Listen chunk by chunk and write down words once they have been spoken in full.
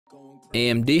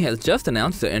AMD has just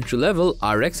announced the entry-level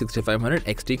RX 6500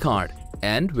 XT card,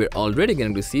 and we're already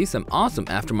getting to see some awesome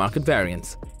aftermarket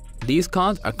variants. These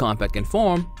cards are compact in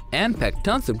form and pack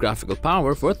tons of graphical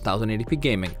power for 1080p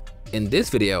gaming. In this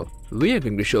video, we are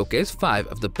going to showcase 5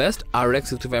 of the best RX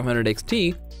 6500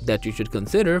 XT that you should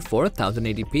consider for a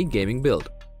 1080p gaming build.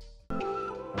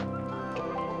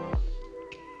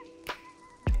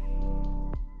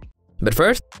 But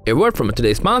first, a word from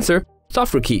today's sponsor,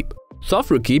 SoftwareKeep.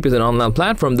 SoftwareKeep is an online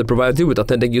platform that provides you with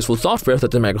authentic useful software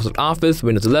such as Microsoft Office,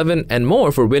 Windows 11, and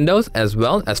more for Windows as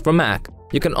well as for Mac.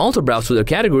 You can also browse through their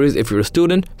categories if you're a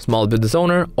student, small business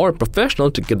owner, or a professional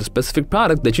to get the specific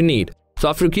product that you need.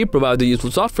 SoftwareKeep provides the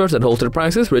useful softwares at wholesale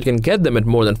prices where you can get them at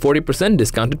more than 40%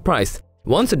 discounted price.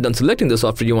 Once you're done selecting the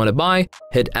software you want to buy,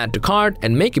 hit Add to Cart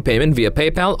and make your payment via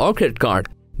PayPal or credit card.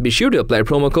 Be sure to apply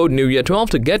promo code NEWYEAR12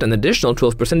 to get an additional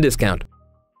 12% discount.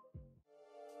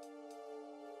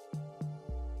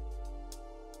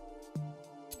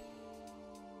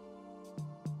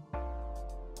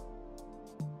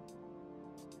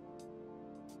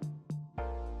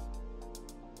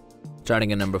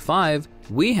 Starting at number 5,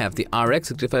 we have the RX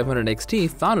 6500 XT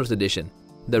Founders Edition,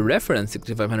 the reference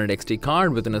 6500 XT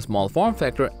card within a small form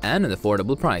factor and an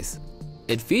affordable price.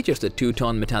 It features the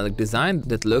two-tone metallic design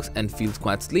that looks and feels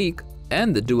quite sleek,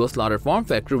 and the dual-slotted form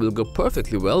factor will go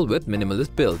perfectly well with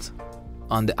minimalist builds.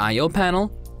 On the I/O panel,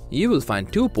 you will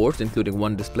find 2 ports including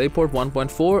one DisplayPort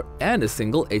 1.4 and a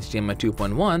single HDMI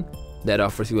 2.1 that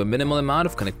offers you a minimal amount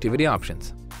of connectivity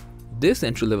options. This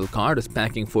entry-level card is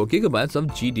packing 4GB of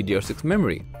GDDR6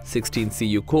 memory, 16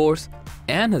 CU cores,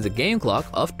 and has a game clock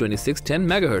of 2610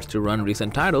 MHz to run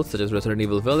recent titles such as Resident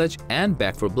Evil Village and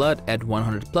Back 4 Blood at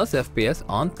 100+ FPS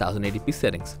on 1080p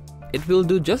settings. It will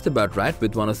do just about right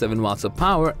with 107 watts of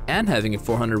power, and having a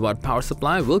 400-watt power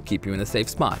supply will keep you in a safe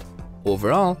spot.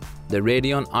 Overall, the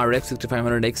Radeon RX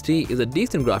 6500 XT is a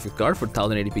decent graphics card for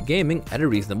 1080p gaming at a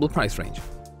reasonable price range.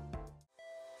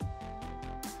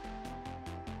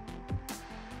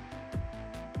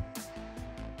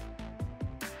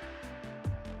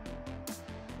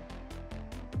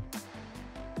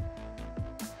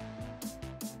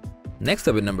 Next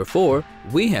up at number 4,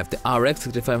 we have the RX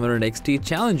 6500 XT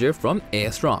Challenger from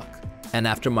ASRock, an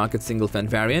aftermarket single-fan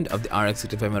variant of the RX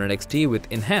 6500 XT with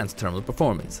enhanced thermal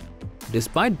performance.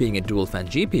 Despite being a dual-fan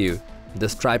GPU, the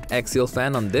striped axial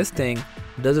fan on this thing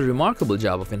does a remarkable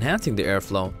job of enhancing the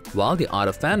airflow, while the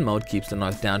auto-fan mode keeps the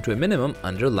noise down to a minimum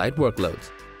under light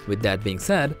workloads. With that being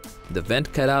said, the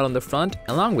vent cutout on the front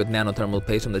along with nanothermal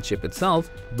paste on the chip itself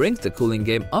brings the cooling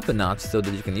game up a notch so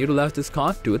that you can utilize this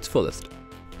card to its fullest.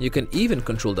 You can even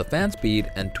control the fan speed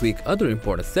and tweak other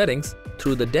important settings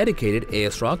through the dedicated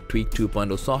ASRock Tweak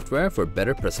 2.0 software for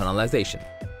better personalization.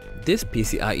 This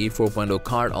PCIe 4.0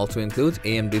 card also includes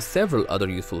AMD's several other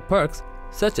useful perks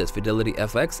such as Fidelity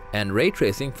FX and ray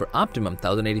tracing for optimum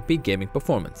 1080p gaming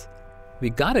performance. We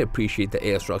gotta appreciate the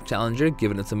ASRock Challenger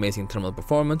given its amazing thermal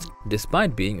performance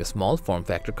despite being a small form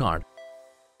factor card.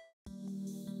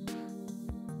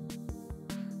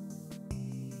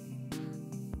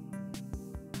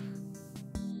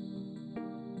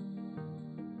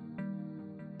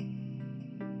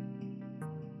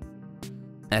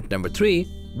 At number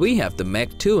 3, we have the Mech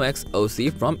 2X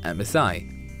OC from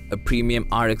MSI, a premium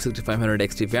RX 6500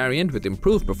 XT variant with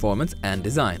improved performance and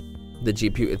design. The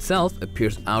GPU itself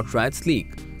appears outright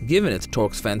sleek, given its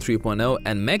Torx Fan 3.0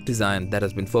 and Mech design that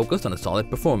has been focused on a solid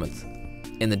performance.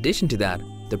 In addition to that,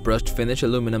 the brushed finish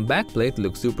aluminum backplate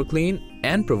looks super clean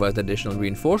and provides additional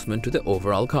reinforcement to the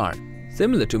overall card.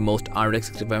 Similar to most RX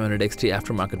 6500 XT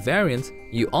aftermarket variants,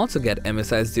 you also get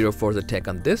MSI's Zero Forza tech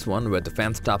on this one where the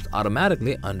fan stops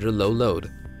automatically under low load.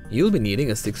 You'll be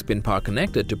needing a 6-pin power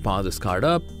connector to power this card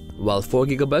up, while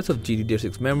 4GB of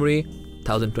GDDR6 memory,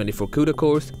 1024 CUDA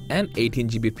cores, and 18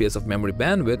 Gbps of memory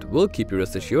bandwidth will keep you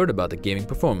rest assured about the gaming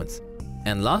performance.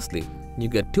 And lastly, you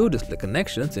get 2 display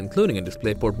connections including a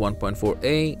DisplayPort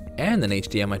 1.4a and an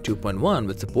HDMI 2.1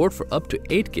 with support for up to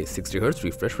 8K 60Hz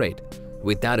refresh rate.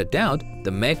 Without a doubt,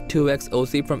 the Mech 2X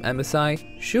OC from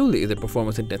MSI surely is a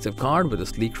performance-intensive card with a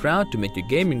sleek shroud to make your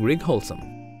gaming rig wholesome.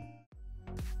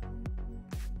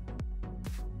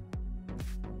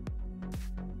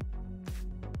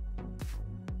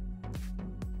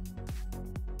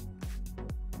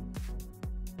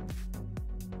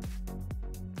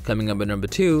 Coming up at number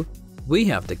 2, we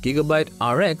have the Gigabyte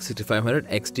RX 6500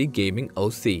 XT Gaming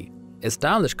OC, a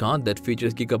stylish card that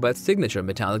features Gigabyte's signature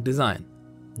metallic design.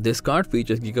 This card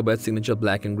features Gigabyte's signature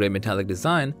black and grey metallic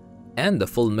design, and the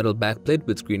full metal backplate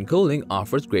with screen cooling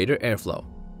offers greater airflow.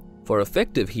 For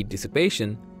effective heat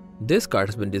dissipation, this card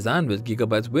has been designed with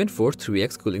Gigabyte's WindForce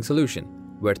 3X cooling solution.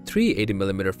 where three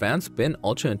 80mm fans spin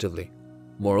alternatively.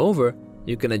 Moreover,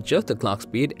 you can adjust the clock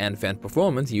speed and fan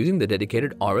performance using the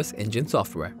dedicated RS engine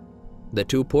software. The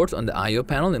two ports on the I/O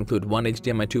panel include one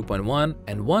HDMI 2.1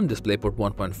 and one DisplayPort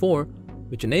 1.4,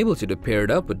 which enables you to pair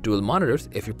it up with dual monitors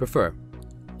if you prefer.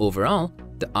 Overall,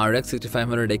 the RX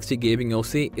 6500 XT Gaming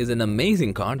OC is an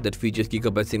amazing card that features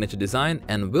Gigabyte signature design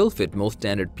and will fit most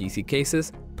standard PC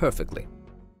cases perfectly.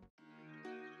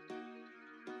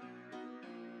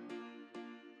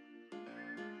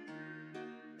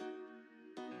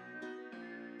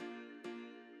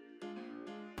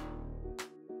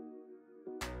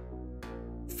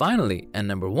 Finally, at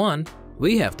number 1,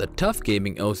 we have the TUF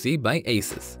Gaming OC by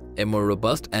ASUS, a more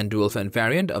robust and dual-fan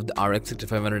variant of the RX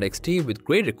 6500 XT with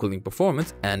greater cooling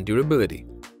performance and durability.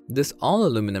 This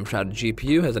all-aluminum shrouded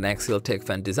GPU has an axial tech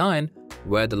fan design,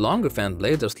 where the longer fan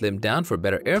blades are slimmed down for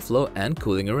better airflow and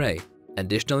cooling array.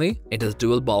 Additionally, it has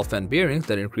dual ball fan bearings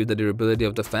that increase the durability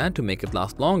of the fan to make it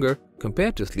last longer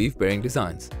compared to sleeve-bearing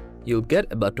designs. You'll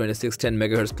get about 2610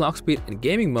 MHz clock speed in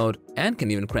gaming mode and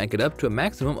can even crank it up to a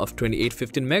maximum of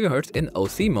 2815 MHz in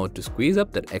OC mode to squeeze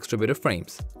up that extra bit of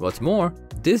frames. What's more,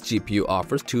 this GPU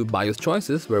offers two BIOS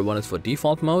choices, where one is for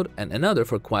default mode and another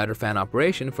for quieter fan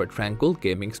operation for a tranquil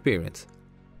gaming experience.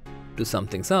 To sum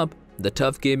things up, the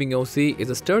TUF Gaming OC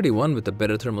is a sturdy one with a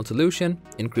better thermal solution,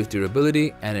 increased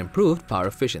durability, and improved power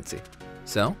efficiency.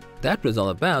 So, that was all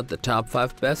about the top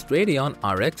 5 best Radeon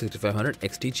RX 6500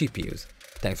 XT GPUs.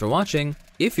 Thanks for watching.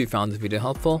 If you found this video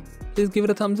helpful, please give it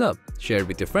a thumbs up, share it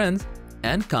with your friends,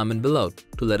 and comment below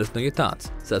to let us know your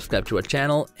thoughts. Subscribe to our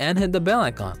channel and hit the bell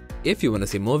icon if you want to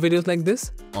see more videos like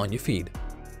this on your feed.